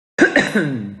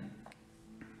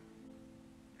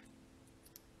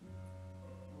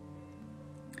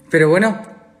Pero bueno,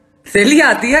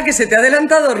 Celia, tía, que se te ha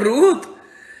adelantado Ruth.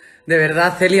 De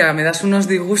verdad, Celia, me das unos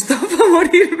disgustos para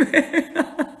morirme.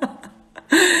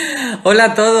 Hola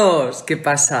a todos. ¿Qué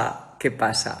pasa? ¿Qué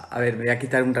pasa? A ver, me voy a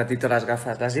quitar un ratito las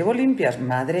gafas. ¿Las llevo limpias?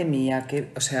 Madre mía,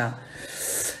 que... O sea,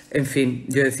 en fin,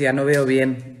 yo decía, no veo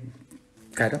bien.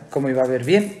 Claro, ¿cómo iba a ver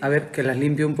bien? A ver, que las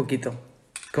limpio un poquito.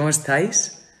 ¿Cómo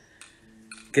estáis?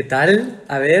 ¿Qué tal?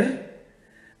 A ver,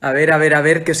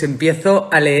 que os empiezo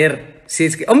a leer. Si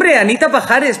es que... ¡Hombre, Anita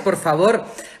Pajares, por favor!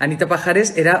 Anita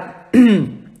Pajares era...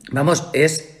 Vamos,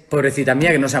 es, pobrecita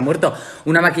mía, que no se ha muerto,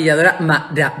 una maquilladora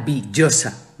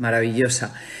maravillosa,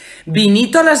 maravillosa.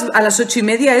 Vinito a las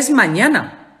 8:30 es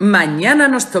mañana. Mañana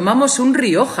nos tomamos un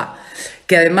Rioja.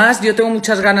 Que además yo tengo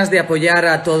muchas ganas de apoyar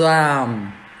a toda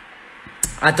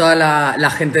la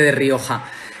gente de Rioja,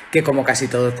 que como casi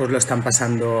todos pues lo están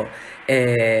pasando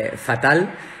fatal.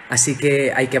 Así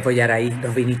que hay que apoyar ahí,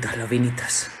 los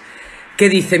vinitos. ¿Qué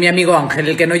dice mi amigo Ángel,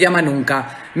 el que no llama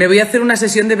nunca? Me voy a hacer una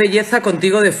sesión de belleza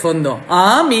contigo de fondo.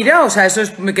 Ah, mira, o sea, eso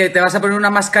es que te vas a poner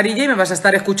una mascarilla y me vas a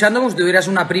estar escuchando como si tuvieras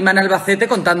una prima en Albacete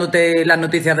contándote las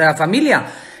noticias de la familia.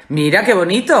 Mira, qué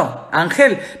bonito.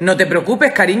 Ángel, no te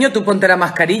preocupes, cariño, tú ponte la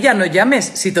mascarilla, no llames,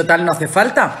 si total no hace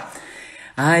falta.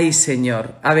 Ay,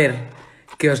 señor. A ver,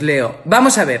 que os leo.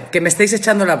 Vamos a ver, que me estáis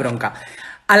echando la bronca.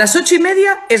 A las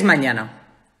 8:30 es mañana.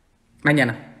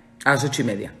 Mañana, a las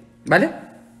 8:30,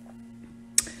 ¿vale?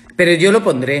 Pero yo lo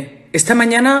pondré. Esta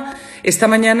mañana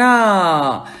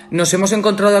nos hemos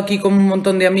encontrado aquí con un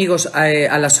montón de amigos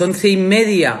a las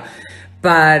 11:30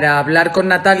 para hablar con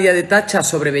Natalia de Tacha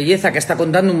sobre belleza, que está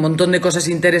contando un montón de cosas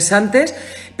interesantes,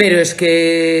 pero es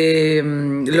que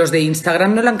los de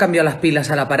Instagram no le han cambiado las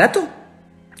pilas al aparato,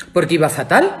 porque iba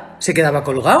fatal, se quedaba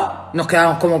colgado, nos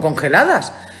quedábamos como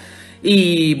congeladas.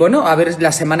 Y bueno, a ver,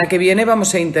 la semana que viene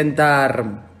vamos a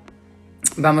intentar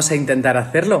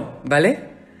hacerlo,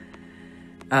 ¿vale?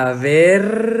 A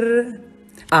ver...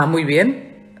 Ah, muy bien.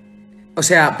 O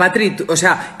sea, Patri,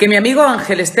 que mi amigo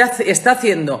Ángel está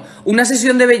haciendo una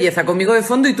sesión de belleza conmigo de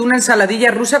fondo y tú una ensaladilla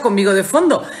rusa conmigo de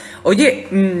fondo. Oye,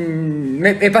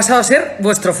 he pasado a ser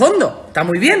vuestro fondo. Está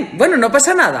muy bien. Bueno, no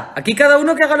pasa nada. Aquí cada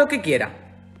uno que haga lo que quiera.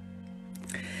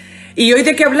 ¿Y hoy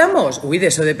de qué hablamos? Uy, de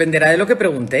eso dependerá de lo que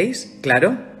preguntéis.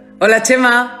 Claro. Hola,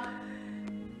 Chema.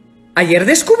 ¿Ayer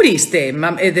descubriste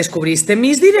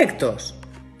mis directos?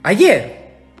 ¿Ayer?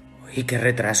 Uy, qué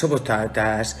retraso, pues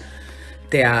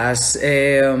te has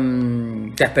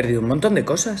perdido un montón de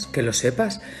cosas, que lo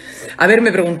sepas. A ver,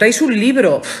 me preguntáis un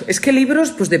libro. Es que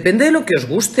libros, pues depende de lo que os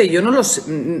guste. Yo no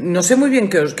sé muy bien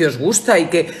qué os gusta y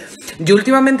que yo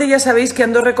últimamente ya sabéis que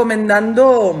ando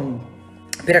recomendando...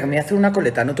 Espera, que me voy a hacer una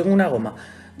coleta, no tengo una goma.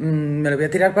 Me lo voy a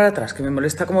tirar para atrás, que me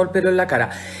molesta como el pelo en la cara.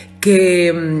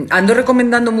 Que ando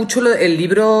recomendando mucho el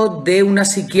libro de una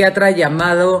psiquiatra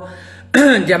llamada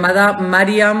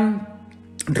Mariam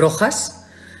Rojas,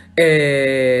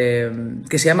 que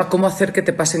se llama ¿Cómo hacer que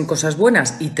te pasen cosas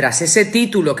buenas? Y tras ese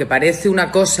título, que parece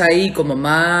una cosa ahí como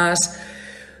más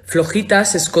flojita,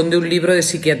 se esconde un libro de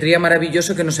psiquiatría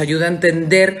maravilloso que nos ayuda a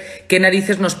entender qué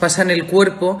narices nos pasa en el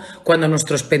cuerpo cuando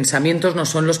nuestros pensamientos no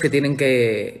son los que tienen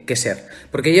que ser.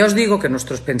 Porque ya os digo que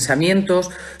nuestros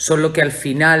pensamientos son lo que al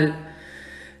final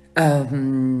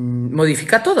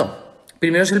modifica todo.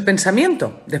 Primero es el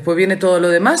pensamiento, después viene todo lo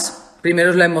demás. Primero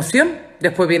es la emoción,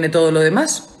 después viene todo lo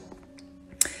demás.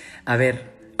 A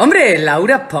ver... ¡Hombre,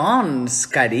 Laura Pons!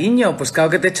 Cariño, pues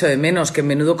claro que te echo de menos, que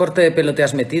menudo corte de pelo te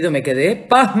has metido, me quedé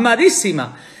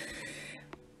pasmadísima.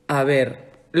 A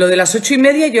ver, lo de las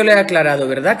 8:30 yo le he aclarado,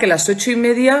 ¿verdad? Que las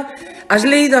 8:30... ¿Has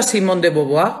leído a Simone de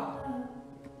Beauvoir?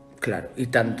 Claro, y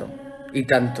tanto, y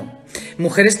tanto.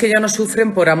 Mujeres que ya no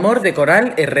sufren por amor, de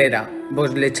Coral Herrera.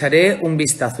 Pues le echaré un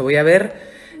vistazo, voy a ver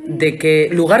de qué...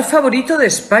 Lugar favorito de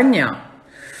España.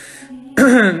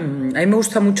 A mí me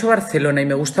gusta mucho Barcelona y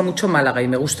me gusta mucho Málaga y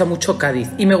me gusta mucho Cádiz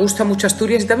y me gusta mucho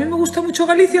Asturias y también me gusta mucho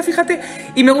Galicia, fíjate,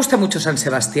 y me gusta mucho San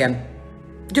Sebastián.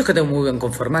 Yo que tengo muy buen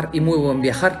conformar y muy buen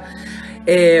viajar.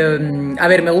 A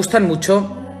ver, me gustan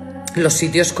mucho los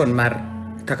sitios con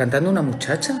mar. ¿Está cantando una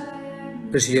muchacha?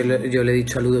 Pero si yo le he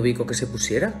dicho a Ludovico que se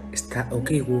pusiera.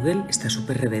 OK Google está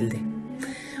súper rebelde.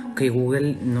 OK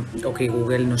Google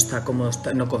no está como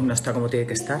tiene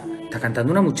que estar. ¿Está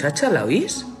cantando una muchacha? ¿La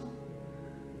oís?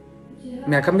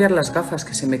 Me va a cambiar las gafas,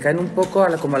 que se me caen un poco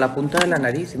como a la punta de la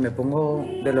nariz y me pongo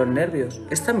de los nervios.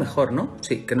 Esta es mejor, ¿no?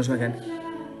 Sí, que no se me caen.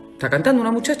 ¿Está cantando una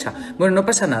muchacha? Bueno, no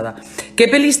pasa nada. ¿Qué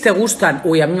pelis te gustan?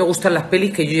 Uy, a mí me gustan las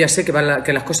pelis que yo ya sé que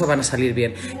las cosas van a salir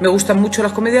bien. Me gustan mucho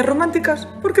las comedias románticas,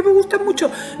 porque me gustan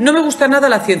mucho. No me gusta nada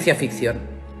la ciencia ficción.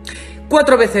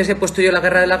 4 veces he puesto yo la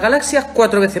Guerra de las Galaxias,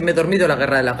 4 veces me he dormido la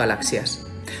Guerra de las Galaxias.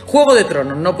 Juego de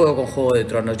Tronos, no puedo con Juego de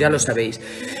Tronos, ya lo sabéis.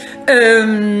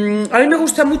 A mí me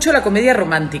gusta mucho la comedia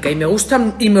romántica y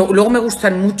luego me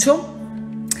gustan mucho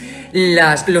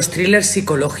los thrillers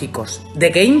psicológicos.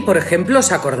 The Game, por ejemplo,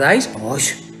 ¿os acordáis? ¡Uy!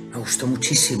 Me gustó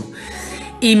muchísimo.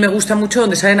 Y me gusta mucho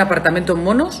donde salen apartamentos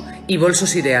monos y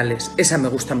bolsos ideales. Esa me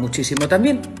gusta muchísimo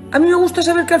también. A mí me gusta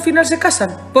saber que al final se casan.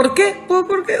 ¿Por qué? Pues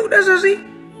porque una es así,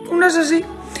 una es así.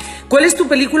 ¿Cuál es tu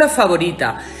película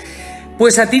favorita?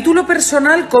 Pues a título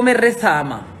personal, Come, Reza,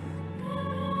 Ama.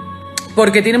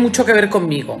 Porque tiene mucho que ver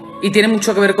conmigo y tiene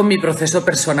mucho que ver con mi proceso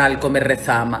personal, Come,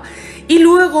 Reza, Ama. Y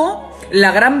luego,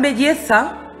 La Gran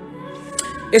Belleza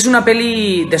es una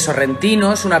peli de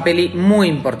Sorrentino, es una peli muy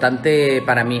importante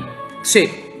para mí. Sí,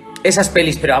 esas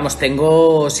pelis, pero vamos,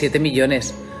 tengo 7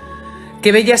 millones.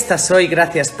 Qué bella estás hoy,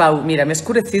 gracias, Pau. Mira, me he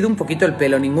oscurecido un poquito el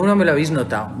pelo, ninguno me lo habéis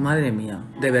notado. Madre mía,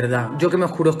 de verdad. Yo que me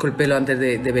oscurezco el pelo antes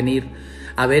de venir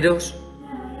a veros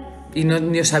y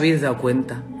ni os habéis dado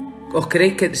cuenta. ¿Os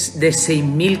creéis que de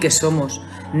 6.000 que somos,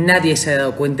 nadie se ha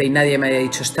dado cuenta y nadie me haya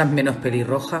dicho estás menos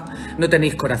pelirroja? No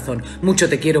tenéis corazón. Mucho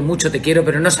te quiero,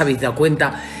 pero no os habéis dado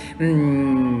cuenta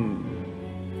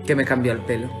que me cambió el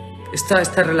pelo.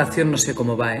 Esta relación no sé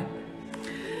cómo va, ¿eh?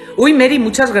 Uy, Mary,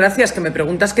 muchas gracias, que me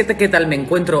preguntas qué tal me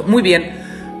encuentro. Muy bien.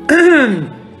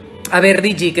 A ver,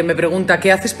 Rigi, que me pregunta,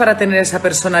 ¿qué haces para tener esa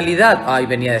personalidad? Ay,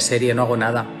 venía de serie, no hago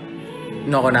nada.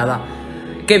 No hago nada.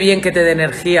 Qué bien que te dé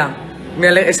energía.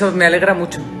 Eso me alegra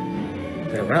mucho.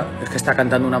 Pero bueno, es que está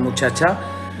cantando una muchacha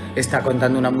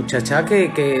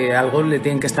que algo le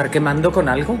tienen que estar quemando con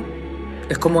algo.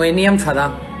 Es como Enya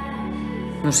enfadada.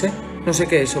 No sé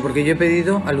qué es eso, porque yo he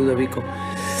pedido a Ludovico.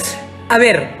 A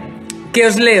ver, que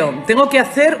os leo. Tengo que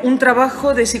hacer un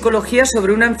trabajo de psicología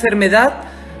sobre una enfermedad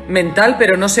mental,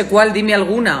 pero no sé cuál, dime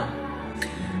alguna.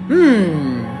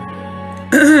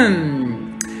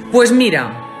 Pues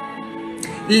mira,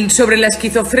 sobre la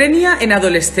esquizofrenia en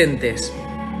adolescentes.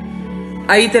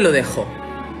 Ahí te lo dejo.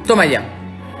 Toma ya.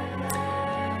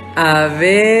 A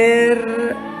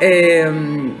ver...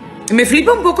 me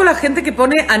flipa un poco la gente que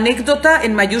pone anécdota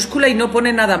en mayúscula y no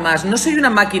pone nada más. No soy una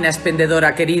máquina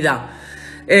expendedora, querida.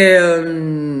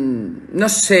 No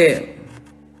sé,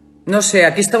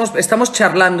 aquí estamos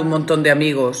charlando un montón de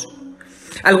amigos.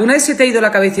 ¿Alguna vez se te ha ido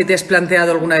la cabeza y te has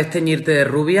planteado alguna vez teñirte de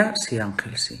rubia? Sí,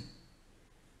 Ángel, sí.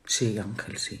 Sí,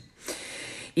 Ángel, sí.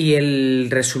 Y el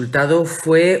resultado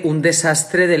fue un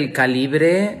desastre del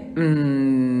calibre...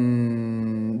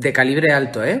 de calibre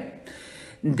alto, ¿eh?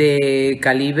 De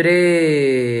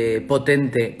calibre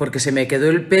potente, porque se me quedó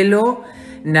el pelo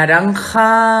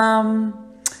naranja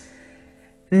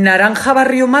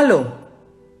barrio malo,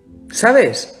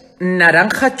 ¿sabes?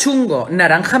 Naranja chungo,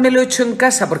 naranja me lo he hecho en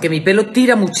casa porque mi pelo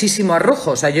tira muchísimo a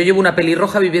rojo, o sea, yo llevo una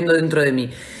pelirroja viviendo dentro de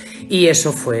mí y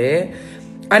eso fue...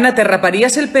 Ana, ¿te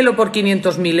raparías el pelo por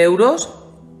 500.000 euros?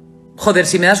 Joder,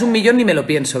 si me das 1 millón ni me lo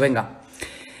pienso, venga.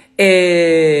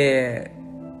 ¿Qué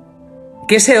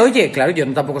se oye? Claro, yo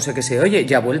tampoco sé qué se oye.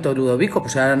 Ya ha vuelto Ludovico,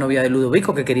 pues era la novia de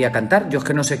Ludovico que quería cantar. Yo es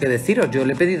que no sé qué deciros. Yo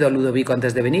le he pedido a Ludovico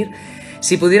antes de venir.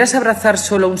 Si pudieras abrazar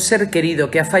solo a un ser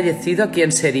querido que ha fallecido, ¿a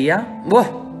quién sería? ¡Buah!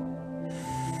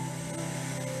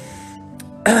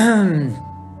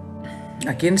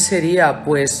 ¿A quién sería?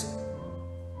 Pues...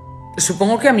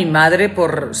 supongo que a mi madre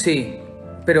sí.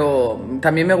 Pero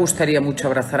también me gustaría mucho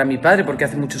abrazar a mi padre porque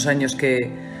hace muchos años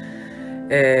que...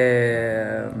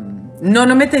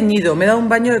 No me he teñido, me he dado un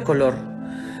baño de color.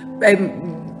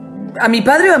 ¿A mi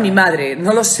padre o a mi madre?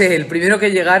 No lo sé, el primero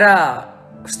que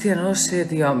llegara... Hostia, no lo sé,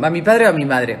 tío. ¿A mi padre o a mi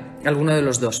madre? Alguno de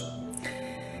los dos.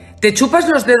 ¿Te chupas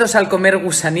los dedos al comer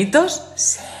gusanitos?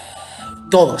 Sí.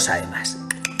 Todos, además.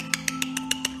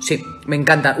 Sí, me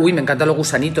encantan. Uy, me encantan los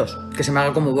gusanitos. Que se me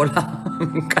haga como bola.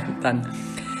 Me encantan.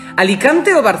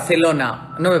 ¿Alicante o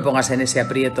Barcelona? No me pongas en ese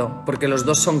aprieto, porque los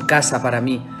dos son casa para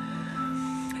mí.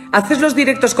 ¿Haces los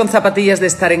directos con zapatillas de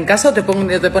estar en casa o te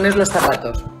pones los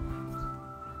zapatos?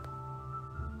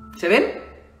 ¿Se ven?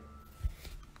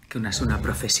 Que una es una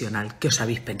profesional. ¿Qué os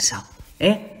habéis pensado?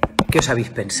 ¿Eh? ¿Qué os habéis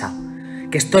pensado?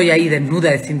 ¿Que estoy ahí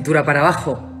desnuda de cintura para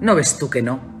abajo? ¿No ves tú que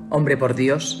no? Hombre, por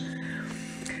Dios.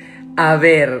 A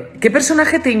ver, ¿qué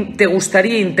personaje te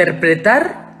gustaría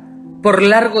interpretar por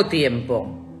largo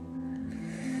tiempo?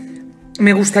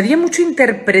 Me gustaría mucho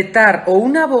interpretar o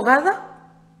una abogada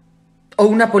o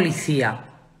una policía.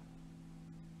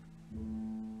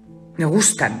 Me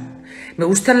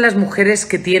gustan las mujeres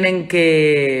que tienen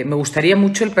que... Me gustaría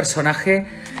mucho el personaje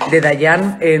de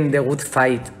Diane en The Good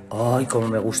Fight. ¡Ay, cómo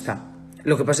me gusta!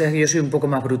 Lo que pasa es que yo soy un poco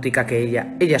más brútica que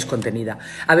ella. Ella es contenida.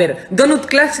 A ver, ¿donut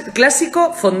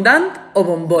clásico, fondant o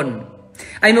bombón?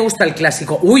 A mí me gusta el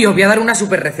clásico. Uy, os voy a dar una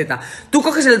super receta. Tú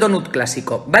coges el donut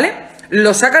clásico, ¿vale?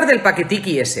 Lo sacas del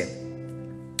paquetiqui ese.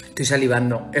 Estoy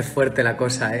salivando, es fuerte la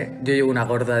cosa, ¿eh? Yo llevo una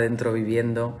gorda dentro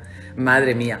viviendo,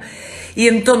 madre mía. Y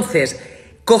entonces,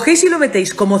 cogéis y lo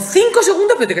metéis como 5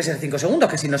 segundos, pero tiene que ser 5 segundos,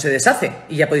 que si no se deshace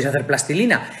y ya podéis hacer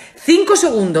plastilina. 5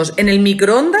 segundos en el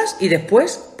microondas y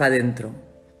después para adentro.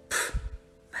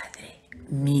 Madre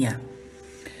mía.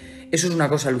 Eso es una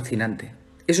cosa alucinante.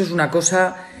 Eso es una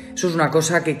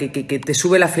cosa que te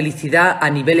sube la felicidad a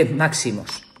niveles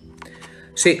máximos.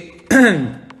 Sí.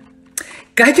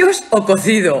 ¿Callos o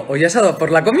cocido? ¿O ya se ha dado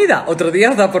por la comida? Otro día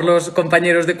os da por los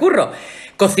compañeros de curro.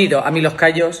 Cocido. A mí los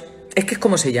callos, es que es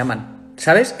como se llaman,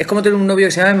 ¿sabes? Es como tener un novio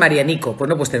que se llame Marianico. Pues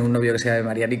no puedes tener un novio que se llame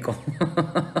Marianico.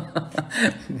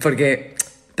 Porque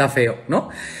está feo, ¿no?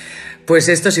 Pues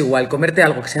esto es igual. Comerte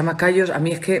algo que se llama callos, a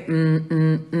mí es que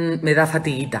me da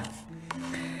fatiguita.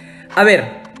 A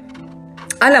ver.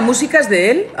 Ah, la música es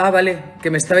de él. Ah, vale. Que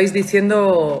me estabais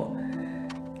diciendo...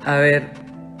 A ver...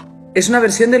 Es una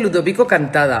versión de Ludovico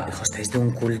cantada. Hijo, estáis de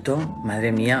un culto.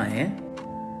 Madre mía, ¿eh?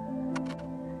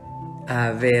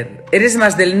 A ver... ¿Eres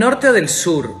más del norte o del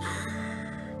sur?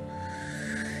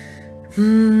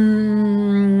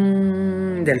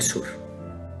 Del sur.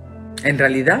 En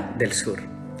realidad, del sur.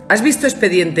 ¿Has visto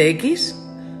Expediente X?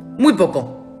 Muy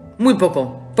poco. Muy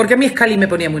poco. Porque a mí Scully me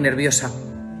ponía muy nerviosa.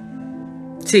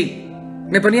 Sí.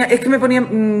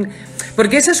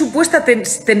 Porque esa supuesta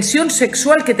tensión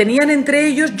sexual que tenían entre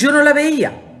ellos, yo no la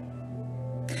veía.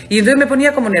 Y entonces me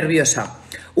ponía como nerviosa.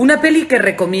 Una peli que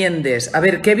recomiendes. A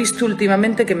ver, ¿qué he visto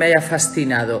últimamente que me haya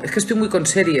fascinado? Es que estoy muy con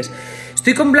series.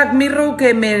 Estoy con Black Mirror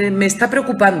que me está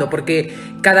preocupando, porque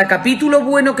cada capítulo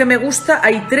bueno que me gusta,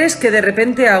 hay 3 que de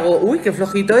repente hago... Uy, qué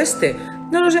flojito este.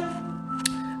 No lo sé.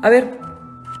 A ver...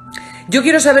 Yo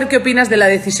quiero saber qué opinas de la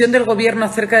decisión del gobierno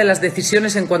acerca de las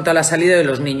decisiones en cuanto a la salida de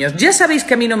los niños. Ya sabéis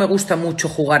que a mí no me gusta mucho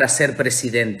jugar a ser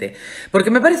presidente, porque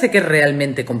me parece que es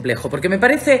realmente complejo, porque me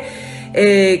parece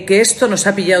que esto nos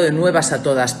ha pillado de nuevas a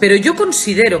todas, pero yo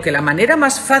considero que la manera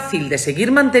más fácil de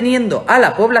seguir manteniendo a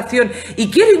la población,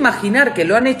 y quiero imaginar que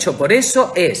lo han hecho por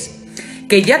eso, es...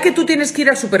 que ya que tú tienes que ir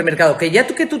al supermercado, que ya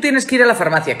que tú tienes que ir a la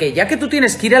farmacia, que ya que tú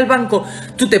tienes que ir al banco,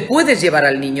 tú te puedes llevar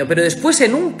al niño, pero después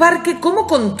en un parque, ¿cómo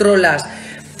controlas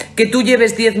que tú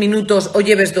lleves 10 minutos o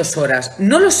lleves 2 horas?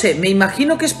 No lo sé, me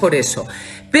imagino que es por eso.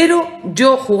 Pero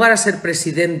yo jugar a ser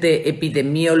presidente,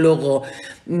 epidemiólogo,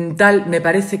 tal, me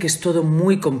parece que es todo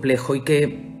muy complejo y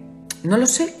que... No lo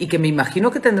sé, y que me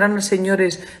imagino que tendrán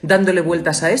señores dándole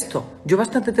vueltas a esto. Yo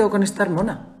bastante tengo con estar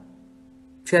mona.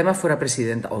 Si además fuera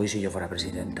presidenta... Hoy si yo fuera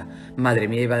presidenta. Madre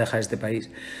mía, iba a dejar este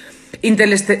país.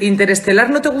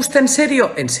 ¿Interestelar no te gusta en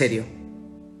serio? En serio.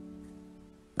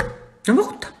 No me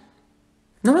gusta.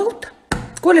 No me gusta.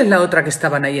 ¿Cuál es la otra que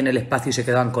estaban ahí en el espacio y se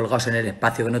quedaban colgados en el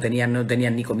espacio, que no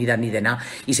tenían ni comida ni de nada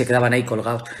y se quedaban ahí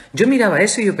colgados? Yo miraba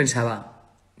eso y yo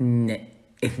pensaba...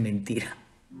 es mentira.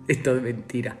 Es todo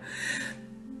mentira.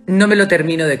 No me lo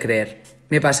termino de creer.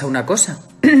 Me pasa una cosa...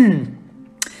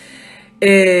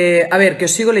 a ver, que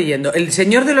os sigo leyendo. El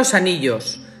Señor de los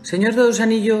Anillos. Señor de los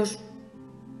Anillos.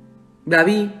 La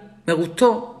vi. Me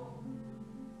gustó.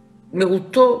 Me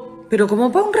gustó. Pero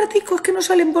como para un ratico es que no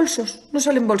salen bolsos. No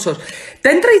salen bolsos. ¿Te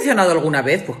han traicionado alguna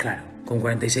vez? Pues claro, con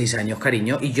 46 años,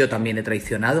 cariño. Y yo también he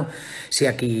traicionado. Si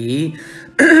aquí...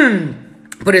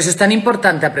 Por eso es tan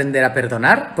importante aprender a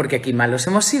perdonar. Porque aquí malos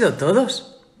hemos sido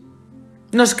todos.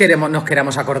 Nos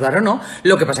queramos acordar o no.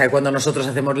 Lo que pasa es que cuando nosotros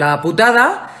hacemos la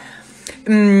putada...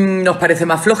 nos parece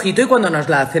más flojito y cuando nos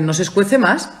la hacen nos escuece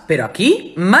más, pero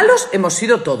aquí malos hemos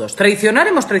sido todos, traicionar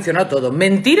hemos traicionado todos,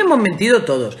 mentir hemos mentido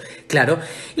todos, claro,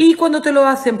 y cuando te lo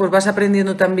hacen pues vas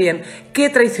aprendiendo también que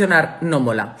traicionar no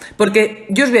mola, porque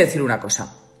yo os voy a decir una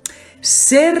cosa,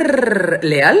 ser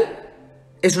leal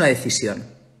es una decisión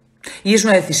y es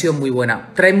una decisión muy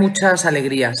buena, trae muchas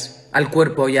alegrías al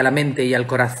cuerpo y a la mente y al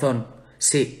corazón,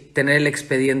 sí, tener el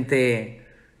expediente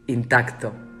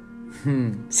intacto.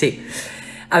 Sí.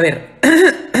 A ver,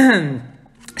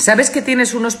 ¿sabes que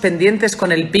tienes unos pendientes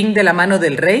con el ping de la mano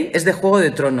del rey? Es de Juego de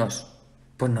Tronos.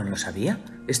 Pues no lo sabía.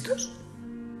 ¿Estos?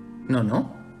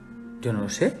 No. Yo no lo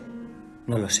sé.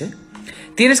 No lo sé.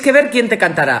 Tienes que ver quién te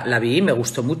cantará. La vi y me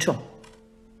gustó mucho.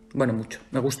 Bueno, mucho.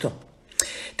 Me gustó.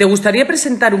 ¿Te gustaría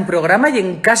presentar un programa? Y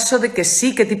en caso de que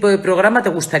sí, ¿qué tipo de programa te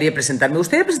gustaría presentar? Me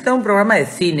gustaría presentar un programa de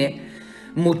cine.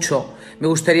 Mucho. Me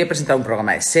gustaría presentar un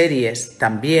programa de series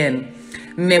también.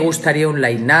 Me gustaría un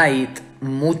late night,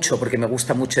 mucho, porque me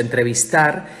gusta mucho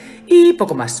entrevistar. Y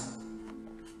poco más.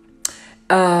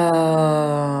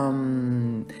 A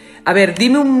ver,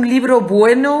 dime un libro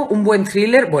bueno, un buen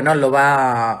thriller. Bueno,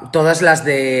 todas las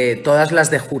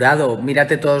de Jurado.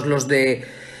 Mírate todos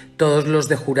Todos los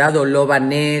de jurado, Loba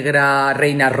Negra,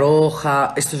 Reina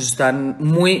Roja, estos están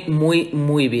muy, muy,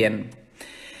 muy bien.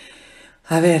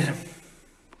 A ver,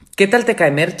 ¿qué tal te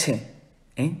cae Merche?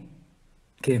 ¿Quién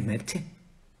es Merche?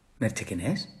 ¿Merche quién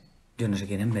es? Yo no sé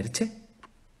quién es Merche.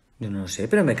 Yo no lo sé,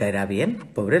 pero me caerá bien.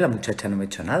 Pobre, la muchacha no me ha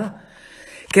hecho nada.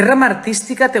 ¿Qué rama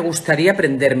artística te gustaría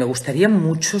aprender? Me gustaría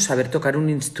mucho saber tocar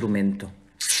un instrumento.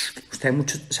 Me gustaría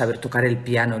mucho saber tocar el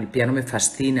piano me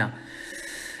fascina.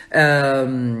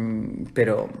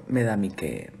 Pero me da a mí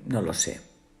que no lo sé.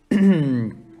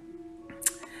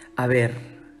 A ver,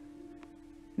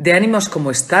 ¿de ánimos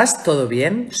cómo estás? ¿Todo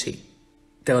bien? Sí,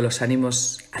 tengo los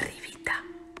ánimos arribita,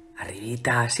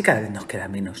 arribita, así cada vez nos queda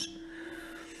menos.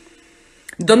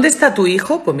 ¿Dónde está tu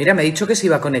hijo? Pues mira, me ha dicho que se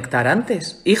iba a conectar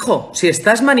antes. Hijo, si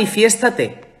estás,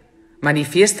 manifiéstate.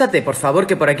 Manifiéstate, por favor,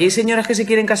 que por aquí hay señoras que se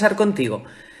quieren casar contigo.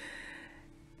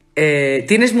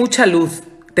 Tienes mucha luz.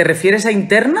 ¿Te refieres a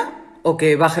interna o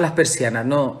que baje las persianas?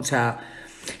 No, o sea,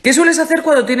 ¿qué sueles hacer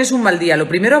cuando tienes un mal día? Lo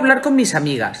primero, hablar con mis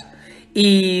amigas.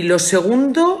 Y lo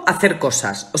segundo, hacer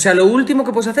cosas. O sea, lo último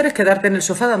que puedes hacer es quedarte en el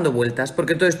sofá dando vueltas,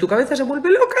 porque entonces tu cabeza se vuelve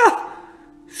loca.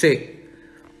 Sí.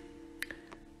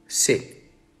 Sí.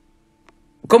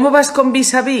 ¿Cómo vas con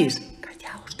vis a vis?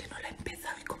 Callaos, que no la he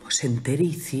empezado. Y como se entere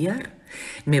Iciar,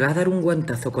 me va a dar un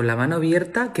guantazo con la mano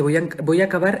abierta que voy a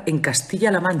acabar en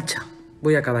Castilla-La Mancha.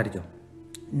 Voy a acabar yo.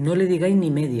 No le digáis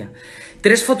ni media.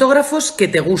 3 fotógrafos que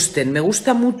te gusten. Me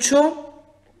gusta mucho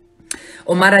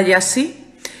Omar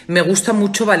Ayasi. Me gusta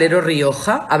mucho Valero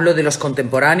Rioja. Hablo de los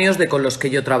contemporáneos, de con los que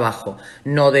yo trabajo.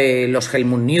 No de los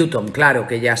Helmut Newton, claro,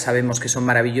 que ya sabemos que son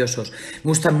maravillosos. Me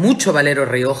gusta mucho Valero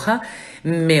Rioja.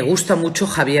 Me gusta mucho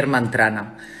Javier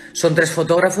Mantrana. Son 3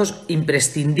 fotógrafos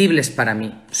imprescindibles para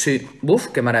mí. Sí, ¡buf!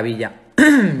 ¡Qué maravilla!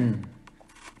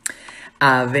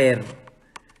 A ver.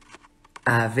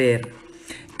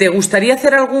 ¿Te gustaría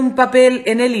hacer algún papel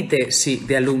en élite? Sí,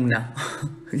 de alumna.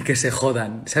 Y que se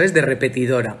jodan, ¿sabes? De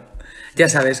repetidora. Ya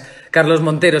sabes, Carlos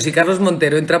Montero. Si Carlos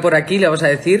Montero entra por aquí, le vamos a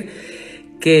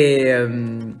decir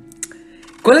que...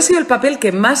 ¿Cuál ha sido el papel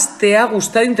que más te ha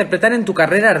gustado interpretar en tu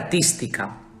carrera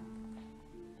artística?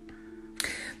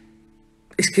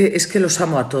 Es que los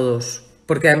amo a todos,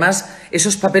 porque además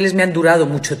esos papeles me han durado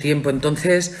mucho tiempo,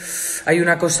 entonces hay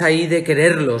una cosa ahí de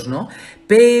quererlos, ¿no?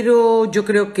 Pero yo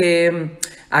creo que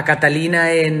a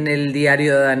Catalina en el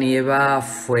diario de Adán y Eva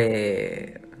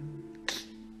fue...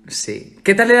 Sí.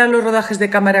 ¿Qué tal eran los rodajes de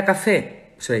Cámara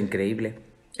Café? Eso era increíble.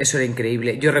 Eso era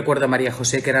increíble. Yo recuerdo a María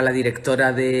José, que era la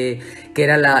directora que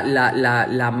era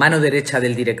la mano derecha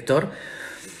del director,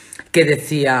 que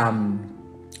decía...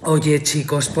 Oye,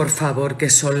 chicos, por favor, que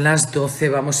son las 12,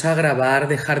 vamos a grabar,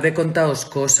 dejar de contaros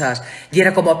cosas. Y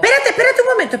era como, espérate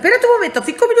un momento,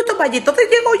 5 minutos más, y entonces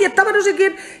llego y estaba no sé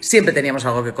quién. Siempre teníamos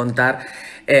algo que contar.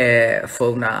 Fue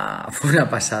una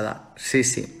pasada, sí,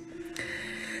 sí.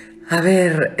 A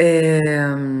ver,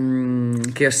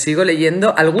 que os sigo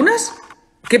leyendo. ¿Algunas?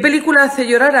 ¿Qué película hace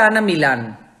llorar a Ana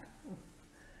Milán?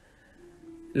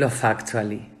 Love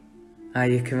Actually.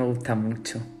 Ay, es que me gusta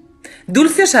mucho.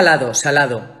 ¿Dulce o salado?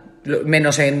 Salado.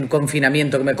 Menos en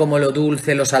confinamiento, que me como lo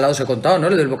dulce, lo salado os he contado, ¿no?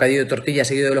 Lo del bocadillo de tortilla,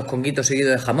 seguido de los conguitos,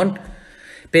 seguido de jamón.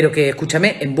 Pero que,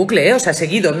 escúchame, en bucle, ¿eh? O sea,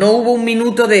 seguido. No hubo un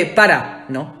minuto de para,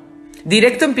 ¿no?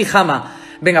 Directo en pijama.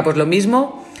 Venga, pues lo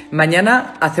mismo.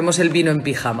 Mañana hacemos el vino en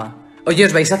pijama. Oye,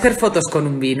 ¿os vais a hacer fotos con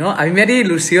un vino? A mí me haría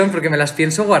ilusión porque me las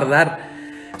pienso guardar.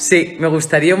 Sí, me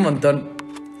gustaría un montón.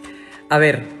 A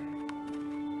ver...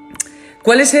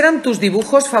 ¿Cuáles eran tus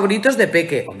dibujos favoritos de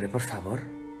peque? Hombre, por favor,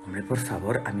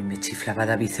 a mí me chiflaba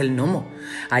David el Gnomo.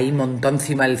 Ahí montó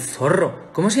encima el zorro.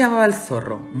 ¿Cómo se llamaba el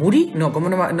zorro? ¿Muri? No, ¿cómo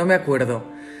no me acuerdo?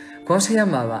 ¿Cómo se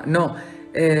llamaba? No,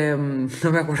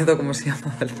 no me acuerdo cómo se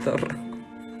llamaba el zorro.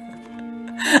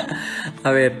 A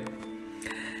ver.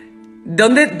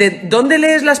 ¿Dónde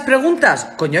lees las preguntas?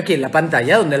 Coño, aquí en la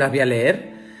pantalla, ¿dónde las voy a leer?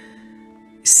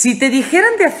 Si te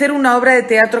dijeran de hacer una obra de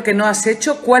teatro que no has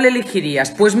hecho, ¿cuál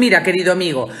elegirías? Pues mira, querido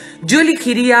amigo, yo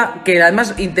elegiría, que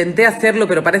además intenté hacerlo,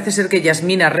 pero parece ser que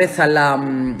Yasmina Reza, la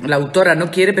autora, no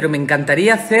quiere, pero me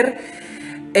encantaría hacer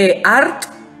art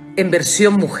en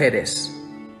versión mujeres.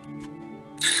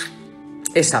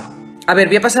 Esa. A ver,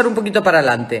 voy a pasar un poquito para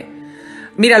adelante.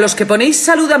 Mira, los que ponéis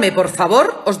salúdame, por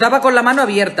favor, os daba con la mano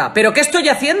abierta. ¿Pero qué estoy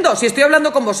haciendo? Si estoy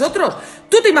hablando con vosotros.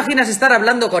 ¿Tú te imaginas estar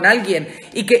hablando con alguien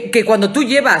y que cuando tú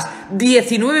llevas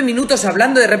 19 minutos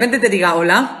hablando, de repente te diga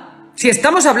hola? Si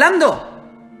estamos hablando.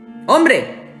 Hombre,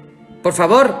 por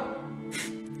favor.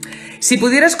 Si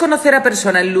pudieras conocer a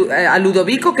persona, a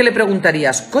Ludovico, ¿qué le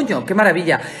preguntarías? Coño, qué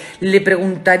maravilla. Le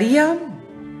preguntaría...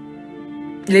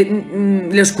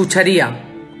 Lo escucharía.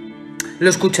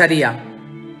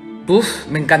 Uf,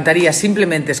 me encantaría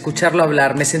simplemente escucharlo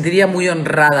hablar. Me sentiría muy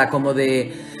honrada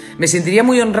Me sentiría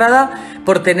muy honrada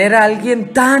por tener a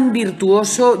alguien tan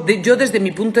virtuoso. Yo desde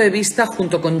mi punto de vista,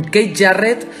 junto con Kate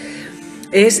Jarrett,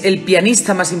 es el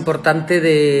pianista más importante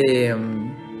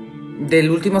del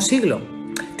último siglo.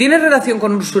 ¿Tiene relación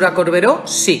con Úrsula Corberó?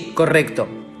 Sí, correcto.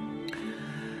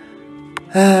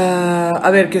 A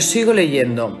ver, que os sigo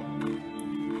leyendo.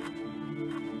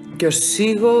 ¿Qué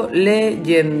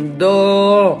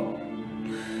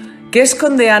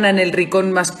esconde Ana en el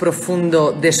rincón más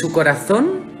profundo de su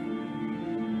corazón?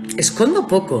 Escondo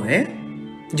poco, ¿eh?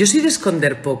 Yo soy de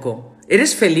esconder poco.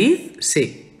 ¿Eres feliz?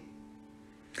 Sí.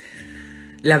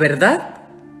 La verdad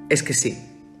es que sí.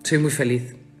 Soy muy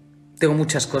feliz. Tengo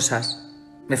muchas cosas.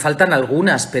 Me faltan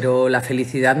algunas, pero la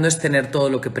felicidad no es tener todo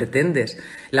lo que pretendes.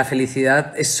 La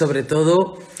felicidad es sobre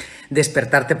todo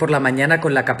despertarte por la mañana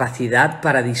con la capacidad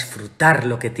para disfrutar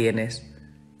lo que tienes.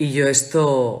 Y yo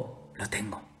esto lo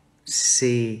tengo.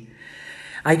 Sí.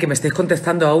 Ay, que me estáis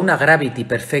contestando a una Gravity.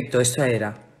 Perfecto, esa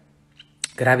era.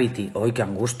 Gravity. Ay, qué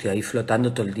angustia, ahí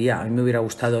flotando todo el día. A mí me hubiera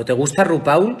gustado. ¿Te gusta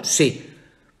RuPaul? Sí.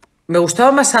 Me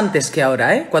gustaba más antes que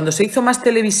ahora, ¿eh? Cuando se hizo más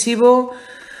televisivo,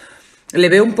 le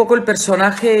veo un poco el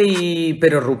personaje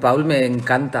pero RuPaul me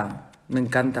encanta. Me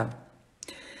encanta.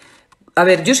 A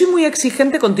ver, yo soy muy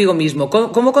exigente contigo mismo.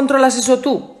 ¿Cómo controlas eso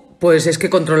tú? Pues es que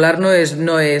controlar no es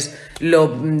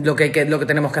lo que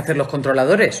tenemos que hacer los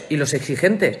controladores y los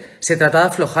exigentes. Se trata de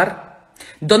aflojar.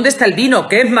 ¿Dónde está el vino?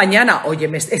 ¿Qué es mañana? Oye,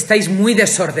 estáis muy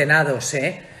desordenados,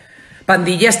 ¿eh?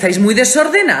 Pandilla, estáis muy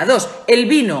desordenados. El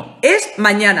vino es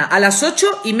mañana a las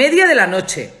 8:30 de la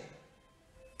noche.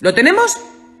 ¿Lo tenemos?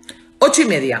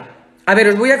 8:30. A ver,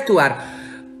 os voy a activar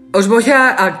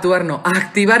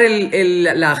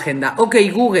la agenda. Ok,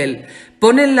 Google,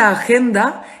 pon en la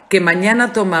agenda que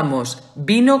mañana tomamos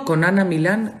vino con Ana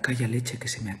Milán. Calla leche, que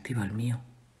se me activa el mío.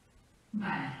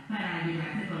 Vale, para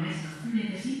ayudarte con eso,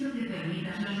 necesito que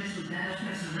permitas los resultados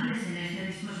personales en este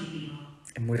dispositivo.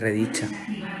 Es muy redicha. Puedes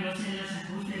activarlos en los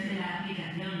ajustes de la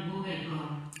aplicación Google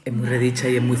Home. Es muy redicha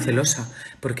y es muy celosa,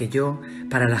 porque yo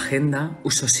para la agenda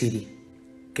uso Siri,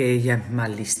 que ella es más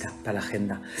lista para la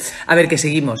agenda. A ver, que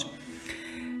seguimos.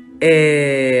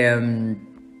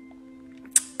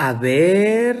 A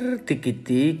ver,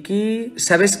 tiki.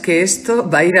 ¿Sabes que esto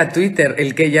va a ir a Twitter?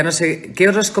 El que ya no sé... ¿Qué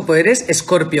horóscopo eres?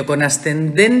 Escorpio, con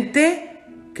ascendente...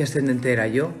 ¿Qué ascendente era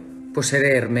yo? Pues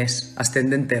seré Hermes,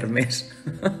 ascendente Hermes.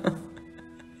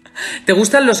 ¿Te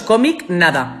gustan los cómics?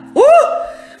 Nada.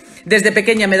 Desde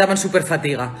pequeña me daban súper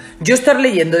fatiga. Yo estar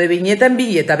leyendo de viñeta en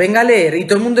viñeta, venga a leer, y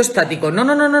todo el mundo estático. No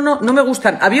me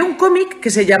gustan. Había un cómic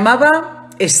que se llamaba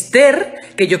Esther,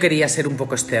 que yo quería ser un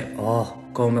poco Esther. Oh,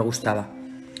 cómo me gustaba.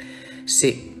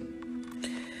 Sí.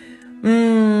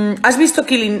 ¿Has visto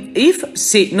Killing Eve?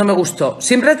 Sí, no me gustó.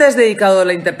 ¿Siempre te has dedicado a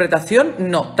la interpretación?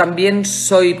 No, también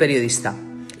soy periodista.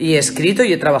 Y he escrito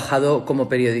y he trabajado como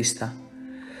periodista.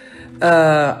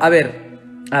 A ver,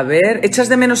 ¿echas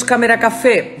de menos Cámara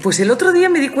Café? Pues el otro día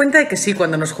me di cuenta de que sí,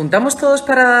 cuando nos juntamos todos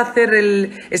para hacer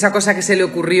esa cosa que se le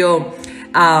ocurrió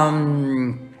a...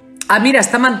 mira,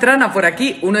 está Mantrana por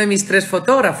aquí, uno de mis 3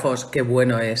 fotógrafos. Qué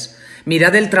bueno es.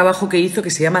 Mirad el trabajo que hizo, que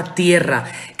se llama Tierra,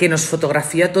 que nos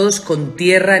fotografía a todos con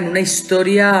tierra en una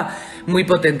historia muy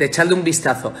potente. Echadle un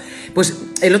vistazo. Pues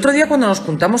el otro día cuando nos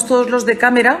juntamos todos los de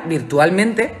cámara,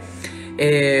 virtualmente,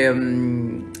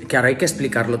 que ahora hay que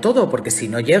explicarlo todo, porque si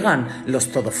no llegan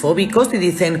los todofóbicos y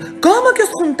dicen ¿cómo que os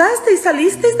juntasteis?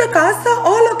 ¿Salisteis de casa?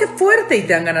 ¡Hola, qué fuerte! Y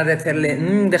te dan ganas de hacerle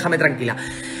déjame tranquila.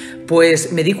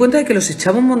 Pues me di cuenta de que los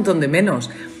echaba un montón de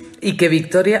menos. Y que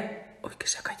Victoria... ¡Uy, que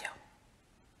se ha callado!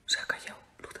 Se ha callado,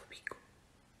 Ludovico.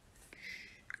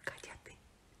 Cállate.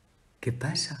 ¿Qué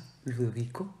pasa,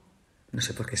 Ludovico? No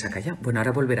sé por qué se ha callado. Bueno,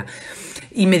 ahora volverá.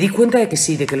 Y me di cuenta de que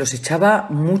sí, de que los echaba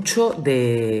mucho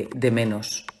de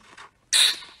menos.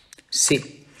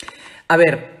 Sí. A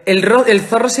ver, el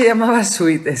zorro se llamaba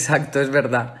Sweet, exacto, es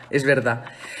verdad.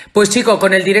 Pues chico,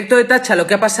 con el directo de Tacha lo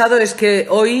que ha pasado es que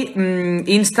hoy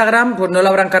Instagram pues no lo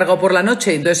habrán cargado por la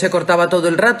noche, entonces se cortaba todo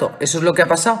el rato. Eso es lo que ha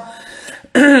pasado.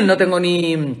 No tengo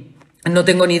ni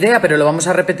idea, pero lo vamos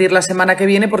a repetir la semana que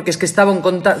viene porque es que estaban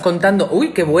contando...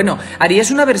 ¡Uy, qué bueno!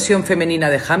 ¿Harías una versión femenina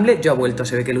de Hamlet? Yo ha vuelto,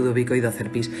 se ve que Ludovico ha ido a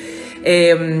hacer pis.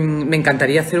 Me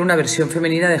encantaría hacer una versión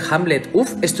femenina de Hamlet.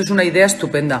 Uf, esto es una idea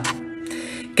estupenda.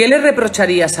 ¿Qué le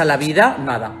reprocharías a la vida?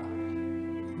 Nada.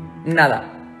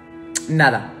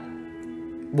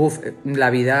 La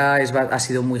vida ha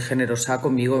sido muy generosa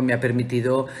conmigo, me ha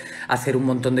permitido hacer un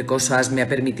montón de cosas, me ha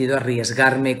permitido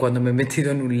arriesgarme. Cuando me he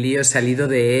metido en un lío he salido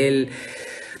de él.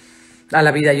 A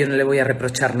la vida yo no le voy a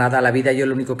reprochar nada, a la vida yo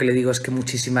lo único que le digo es que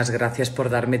muchísimas gracias por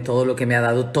darme todo lo que me ha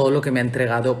dado, todo lo que me ha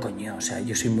entregado, coño, o sea,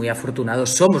 yo soy muy afortunado,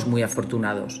 somos muy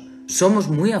afortunados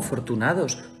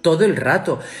todo el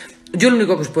rato. Yo lo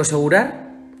único que os puedo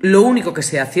asegurar, lo único que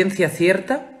sea ciencia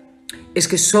cierta, es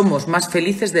que somos más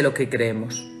felices de lo que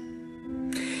creemos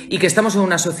y que estamos en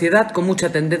una sociedad con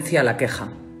mucha tendencia a la queja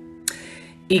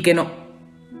y que no,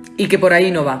 y que por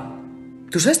ahí no va.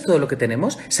 ¿Tú sabes todo lo que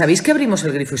tenemos? ¿Sabéis que abrimos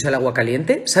el grifo y sale agua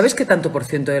caliente? ¿Sabes qué tanto por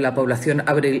ciento de la población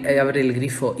abre el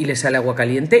grifo y le sale agua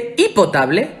caliente? ¿Y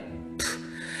potable?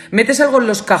 ¿Metes algo en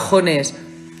los cajones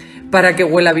para que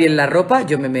huela bien la ropa?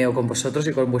 Yo me meo con vosotros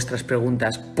y con vuestras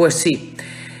preguntas. Pues sí,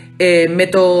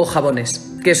 meto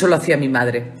jabones, que eso lo hacía mi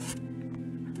madre.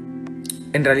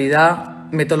 En realidad,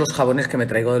 meto los jabones que me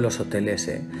traigo de los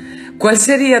hoteles, ¿Cuál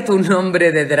sería tu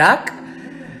nombre de drag?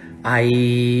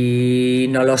 Ay,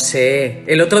 no lo sé.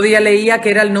 El otro día leía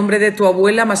que era el nombre de tu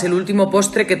abuela más el último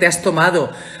postre que te has tomado.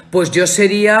 Pues yo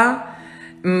sería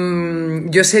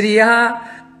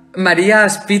María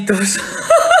Aspitos.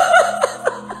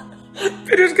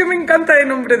 Pero es que me encanta el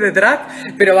nombre de drag.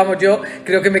 Pero vamos, yo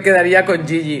creo que me quedaría con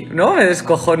Gigi, ¿no? Me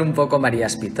descojono un poco María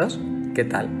Aspitos. ¿Qué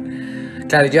tal?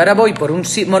 Claro, yo ahora voy por un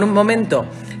momento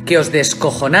que os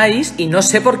descojonáis y no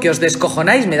sé por qué os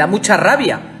descojonáis. Me da mucha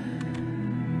rabia.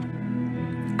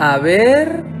 A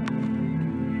ver...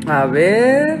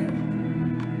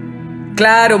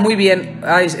 Claro, muy bien.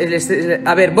 Ay,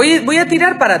 a ver, voy a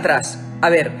tirar para atrás. A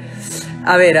ver.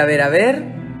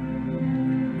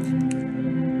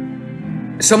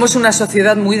 Somos una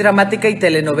sociedad muy dramática y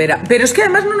telenovela. Pero es que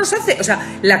además no nos hace... O sea,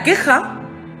 la queja...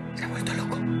 Se ha vuelto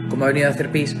loco. Como ha venido a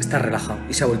hacer pis, está relajado.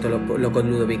 Y se ha vuelto loco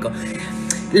en Ludovico.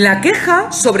 La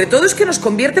queja, sobre todo, es que nos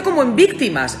convierte como en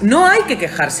víctimas. No hay que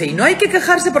quejarse. Y no hay que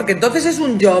quejarse porque entonces es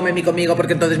un yo me mi conmigo,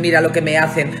 porque entonces mira lo que me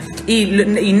hacen. Y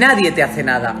nadie te hace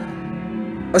nada.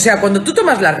 O sea, cuando tú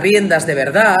tomas las riendas de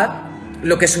verdad,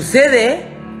 lo que sucede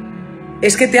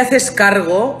es que te haces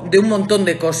cargo de un montón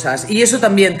de cosas. Y eso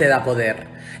también te da poder.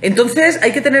 Entonces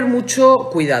hay que tener mucho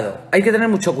cuidado. Hay que tener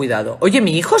mucho cuidado. Oye,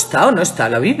 ¿mi hijo está o no está?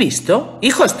 ¿Lo habéis visto?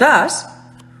 Hijo, ¿estás?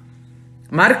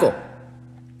 Marco,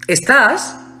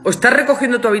 ¿estás? ¿O estás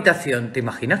recogiendo tu habitación? ¿Te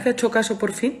imaginas que ha hecho caso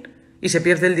por fin? ¿Y se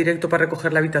pierde el directo para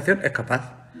recoger la habitación? Es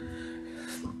capaz.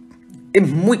 Es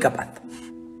muy capaz.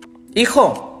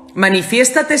 Hijo,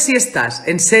 manifiéstate si estás,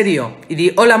 en serio. Y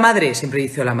di, hola madre. Siempre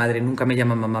dice hola madre, nunca me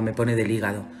llama mamá, me pone del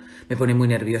hígado. Me pone muy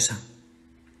nerviosa.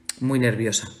 Muy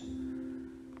nerviosa.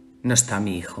 No está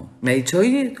mi hijo. Me ha dicho,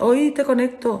 hoy te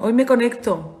conecto, hoy me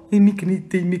conecto. Y me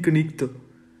conecto.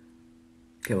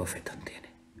 Qué bofetón tiene.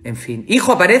 En fin.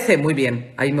 Hijo, aparece. Muy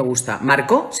bien. Ahí me gusta.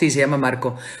 ¿Marco? Sí, se llama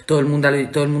Marco. Todo el mundo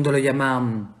lo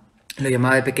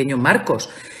llamaba de pequeño Marcos.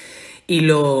 Y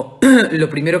lo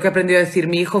primero que aprendió a decir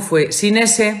mi hijo fue, sin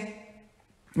ese.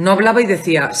 No hablaba y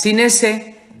decía, sin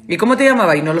ese. ¿Y cómo te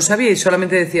llamaba? Y no lo sabía y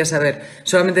solamente decía saber.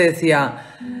 Solamente decía...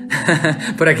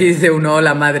 Por aquí dice uno,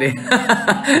 hola madre.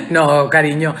 No,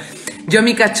 cariño. Yo a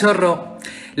mi cachorro...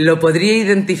 lo podría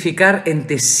identificar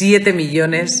entre 7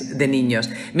 millones de niños.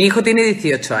 Mi hijo tiene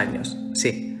 18 años,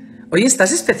 sí. Oye,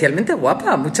 estás especialmente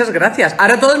guapa, muchas gracias.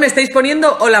 Ahora todos me estáis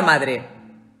poniendo hola madre.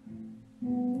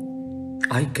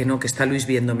 Ay, que no, que está Luis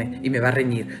viéndome y me va a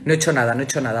reñir. No he hecho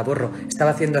nada, borro.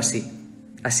 Estaba haciendo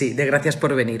así, de gracias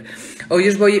por venir. Hoy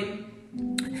os voy...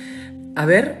 A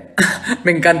ver,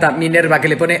 me encanta Minerva que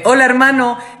le pone, hola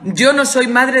hermano, yo no soy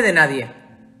madre de nadie.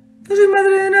 No soy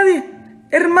madre de nadie,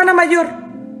 hermana mayor.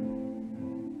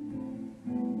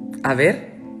 A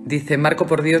ver, dice Marco,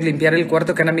 por Dios, limpiar el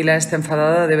cuarto, que Ana Milán está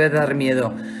enfadada, debe dar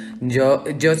miedo. Yo,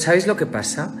 ¿sabéis lo que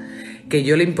pasa? Que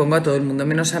yo le impongo a todo el mundo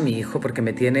menos a mi hijo, porque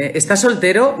me tiene... ¿Está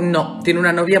soltero? No, tiene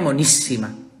una novia monísima.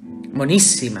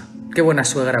 Monísima. Qué buena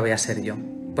suegra voy a ser yo,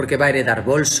 porque va a heredar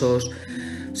bolsos.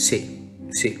 Sí.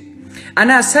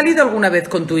 Ana, ¿has salido alguna vez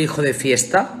con tu hijo de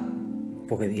fiesta?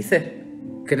 ¿Por qué dice?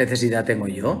 ¿Qué necesidad tengo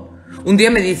yo? Un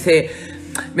día me dice,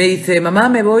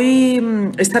 mamá,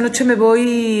 esta noche me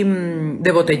voy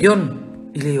de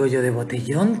botellón. Y le digo yo, ¿de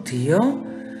botellón, tío?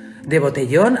 ¿De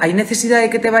botellón? ¿Hay necesidad de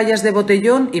que te vayas de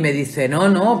botellón? Y me dice,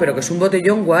 no, pero que es un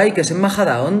botellón guay, que es en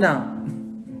Majadahonda.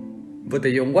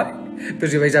 ¿Botellón guay?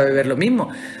 Pero si vais a beber lo mismo.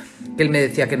 Que él me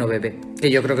decía que no bebe,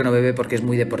 que yo creo que no bebe porque es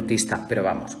muy deportista, pero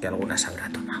vamos, que algunas habrá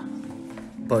tomado.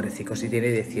 Pobrecito, si tiene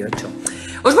 18.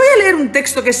 Os voy a leer un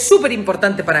texto que es súper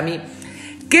importante para mí,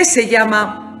 que se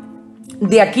llama...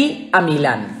 De aquí a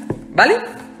Milán, ¿vale?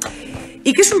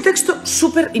 Y que es un texto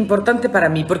súper importante para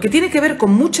mí, porque tiene que ver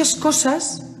con muchas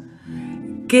cosas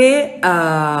que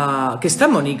está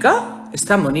Mónica.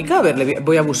 ¿Está Mónica? A ver,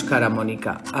 voy a buscar a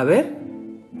Mónica. A ver.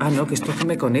 Ah, no, que esto que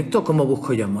me conecto. ¿Cómo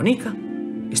busco yo a Mónica?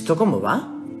 ¿Esto cómo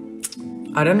va?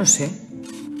 Ahora no sé.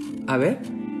 A ver.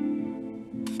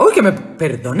 ¡Uy, que me...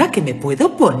 Perdona, ¿que me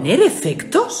puedo poner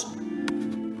efectos?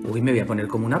 Uy, me voy a poner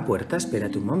como una puerta.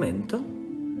 Espérate un momento.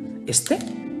 ¿Este?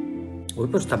 Uy,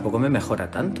 pues tampoco me mejora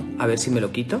tanto. A ver si me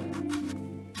lo quito.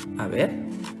 A ver.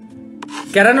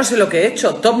 Que ahora no sé lo que he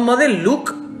hecho. Top Model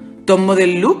Look. Top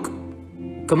Model Look.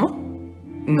 ¿Cómo?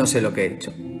 No sé lo que he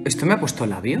hecho. ¿Esto me ha puesto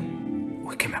labio?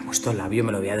 Uy, que me ha puesto labio.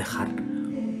 Me lo voy a dejar.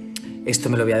 Esto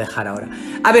me lo voy a dejar ahora.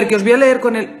 A ver, que os voy a leer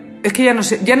con el... Es que ya no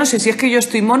sé si es que yo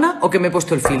estoy mona o que me he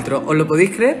puesto el filtro. ¿Os lo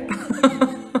podéis creer?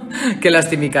 Qué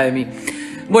lastimica de mí.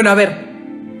 Bueno, a ver.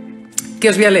 ¿Qué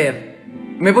os voy a leer?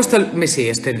 Me he puesto el... Sí,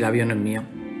 este labio no es mío.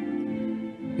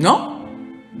 ¿No?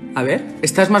 A ver.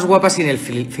 Estás más guapa sin el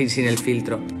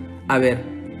filtro. A ver.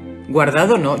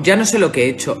 Guardado no. Ya no sé lo que he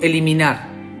hecho. Eliminar.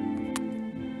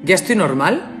 ¿Ya estoy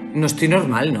normal? No estoy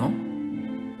normal, ¿no?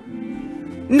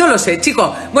 No lo sé,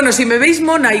 chicos. Bueno, si me veis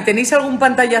mona y tenéis algún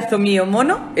pantallazo mío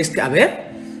mono, es que, a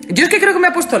ver. Yo es que creo que me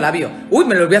ha puesto labio. Uy,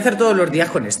 me los voy a hacer todos los días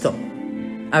con esto.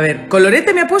 A ver,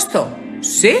 ¿colorete me ha puesto?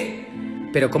 ¿Sí?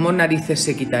 Pero ¿cómo narices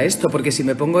se quita esto? Porque si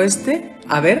me pongo este,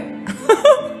 a ver.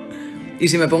 Y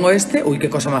si me pongo este, uy, qué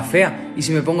cosa más fea. Y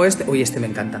si me pongo este, uy, este me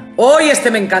encanta. ¡Uy,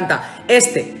 este me encanta!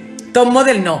 Este. Top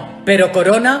Model no, pero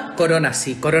Corona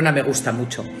sí. Corona me gusta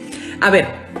mucho. A ver,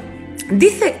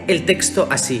 dice el texto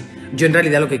así. Yo en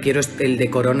realidad lo que quiero es el de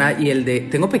Corona y el de...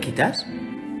 ¿Tengo pequitas?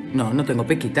 No, no tengo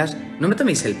pequitas. No me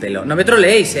toméis el pelo. No me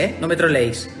troleéis, ¿eh? No me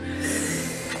troleéis.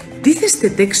 Dice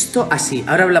este texto así.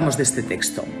 Ahora hablamos de este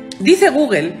texto. Dice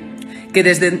Google que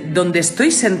desde donde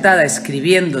estoy sentada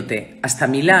escribiéndote hasta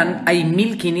Milán hay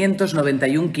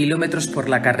 1.591 kilómetros por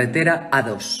la carretera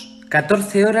A2.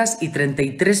 14 horas y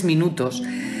 33 minutos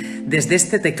desde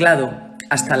este teclado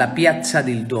hasta la Piazza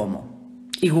del Duomo.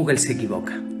 Y Google se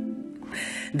equivoca.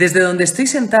 Desde donde estoy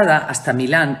sentada hasta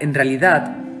Milán, en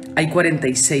realidad, hay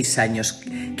 46 años,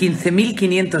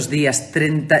 15.500 días,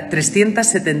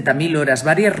 370.000 horas,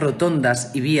 varias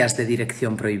rotondas y vías de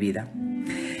dirección prohibida.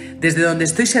 Desde donde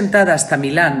estoy sentada hasta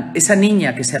Milán, esa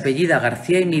niña que se apellida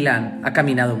García y Milán ha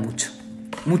caminado mucho.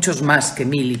 Muchos más que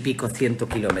 1.000 y pico 100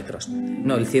 kilómetros.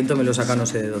 No, el 100 me lo saca no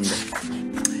sé de dónde.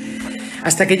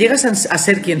 Hasta que llegas a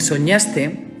ser quien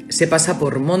soñaste, se pasa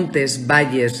por montes,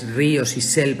 valles, ríos y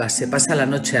selvas, se pasa la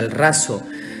noche al raso,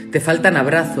 te faltan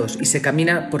abrazos y se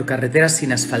camina por carreteras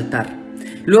sin asfaltar.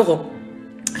 Luego,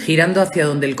 girando hacia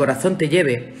donde el corazón te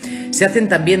lleve, se hacen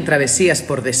también travesías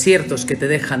por desiertos que te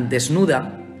dejan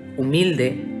desnuda,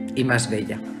 humilde y más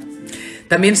bella.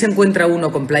 También se encuentra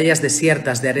uno con playas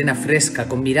desiertas de arena fresca,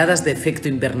 con miradas de efecto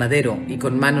invernadero y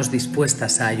con manos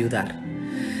dispuestas a ayudar.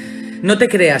 No te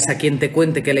creas a quien te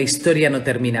cuente que la historia no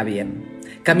termina bien.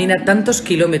 Camina tantos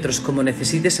kilómetros como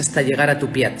necesites hasta llegar a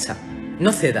tu piazza.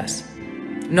 No cedas.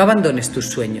 No abandones tus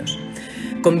sueños.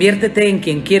 Conviértete en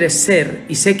quien quieres ser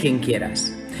y sé quien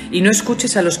quieras. Y no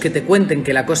escuches a los que te cuenten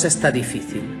que la cosa está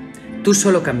difícil. Tú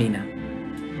solo camina.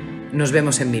 Nos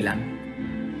vemos en Milán.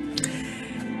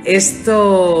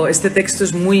 Este texto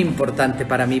es muy importante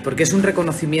para mí porque es un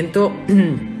reconocimiento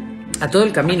a todo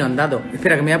el camino andado.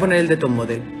 Espera, que me voy a poner el de Top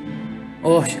Model.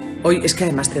 Hoy es que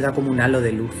además te da como un halo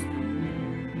de luz.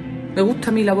 Me gusta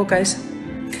a mí la boca esa.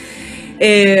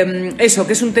 Eso,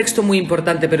 que es un texto muy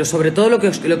importante, pero sobre todo lo que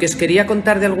os quería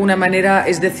contar de alguna manera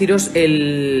es deciros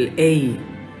que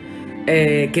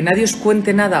nadie os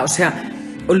cuente nada. O sea,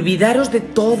 olvidaros de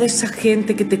toda esa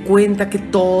gente que te cuenta que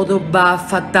todo va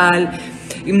fatal,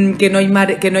 que no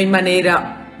hay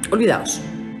manera. Olvidaos.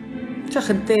 Esa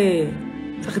gente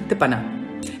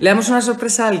pana. ¿Le damos una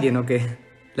sorpresa a alguien o qué?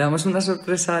 ¿Le damos una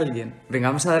sorpresa a alguien? Venga,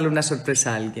 vamos a darle una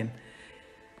sorpresa a alguien.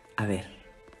 A ver.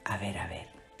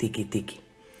 Tiki, tiki.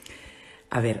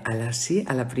 A ver, a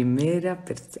la primera...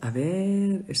 A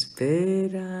ver,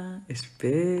 espera.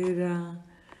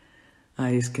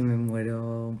 Ay, es que me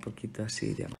muero un poquito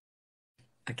así. Ya.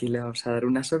 Aquí le vamos a dar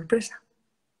una sorpresa.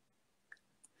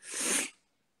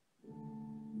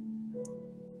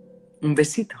 Un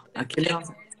besito. Aquí le vamos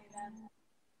a...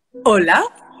 Hola.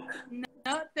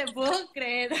 No te puedo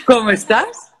creer. ¿Cómo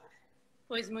estás?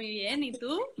 Pues muy bien, ¿y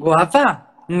tú? Guapa.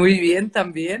 Muy bien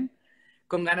también.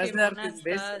 Con ganas Qué de darte mona un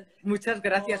beso. estás. Muchas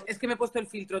gracias. Oh. Es que me he puesto el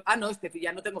filtro. Ah, no,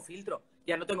 ya no tengo filtro.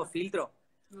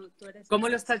 No, tú eres ¿Cómo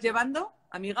lo así. estás llevando,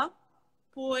 amiga?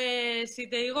 Pues si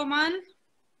te digo mal...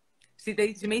 Si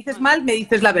me dices mal, me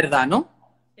dices la verdad, ¿no?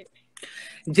 Sí.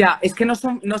 Ya, es que no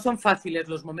son fáciles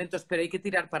los momentos, pero hay que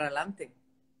tirar para adelante.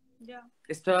 Ya.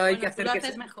 Esto hay Bueno, que hacer tú lo que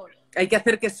haces mejor. hay que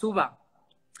hacer que suba.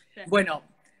 Sí. Bueno,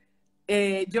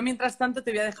 yo mientras tanto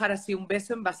te voy a dejar así un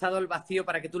beso envasado al vacío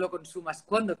para que tú lo consumas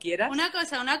cuando quieras. Una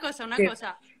cosa. ¿Qué?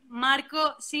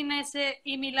 ¿Marco sin S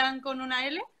y Milán con una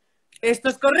L? Esto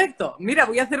es correcto. Mira,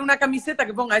 voy a hacer una camiseta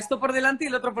que ponga esto por delante y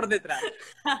el otro por detrás.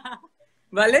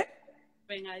 ¿Vale?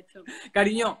 Venga, hecho.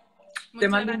 Cariño, te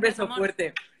Muchas mando un gracias, beso amor.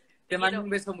 fuerte. Te mando quiero. un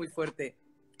beso muy fuerte.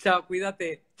 Chao,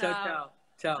 cuídate. Chao, Chao. chao.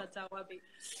 Chao. Chao, chao, guapi.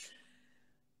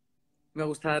 Me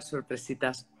gusta dar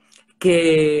sorpresitas.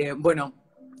 Que, bueno,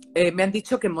 me han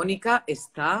dicho que Mónica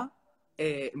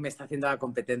me está haciendo la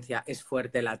competencia. Es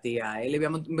fuerte la tía, ¿eh?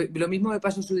 Lo mismo me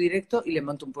paso su directo y le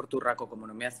monto un porturraco. Como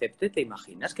no me acepte, ¿te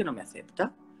imaginas que no me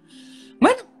acepta?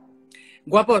 Bueno,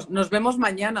 guapos, nos vemos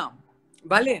mañana,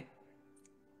 ¿vale?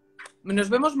 Nos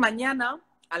vemos mañana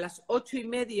a las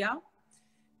 8:30.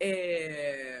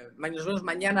 Nos vemos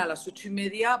mañana a las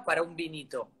 8:30 para un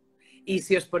vinito. Y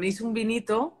si os ponéis un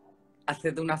vinito,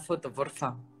 haced una foto,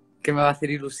 porfa, que me va a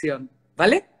hacer ilusión,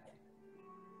 ¿vale?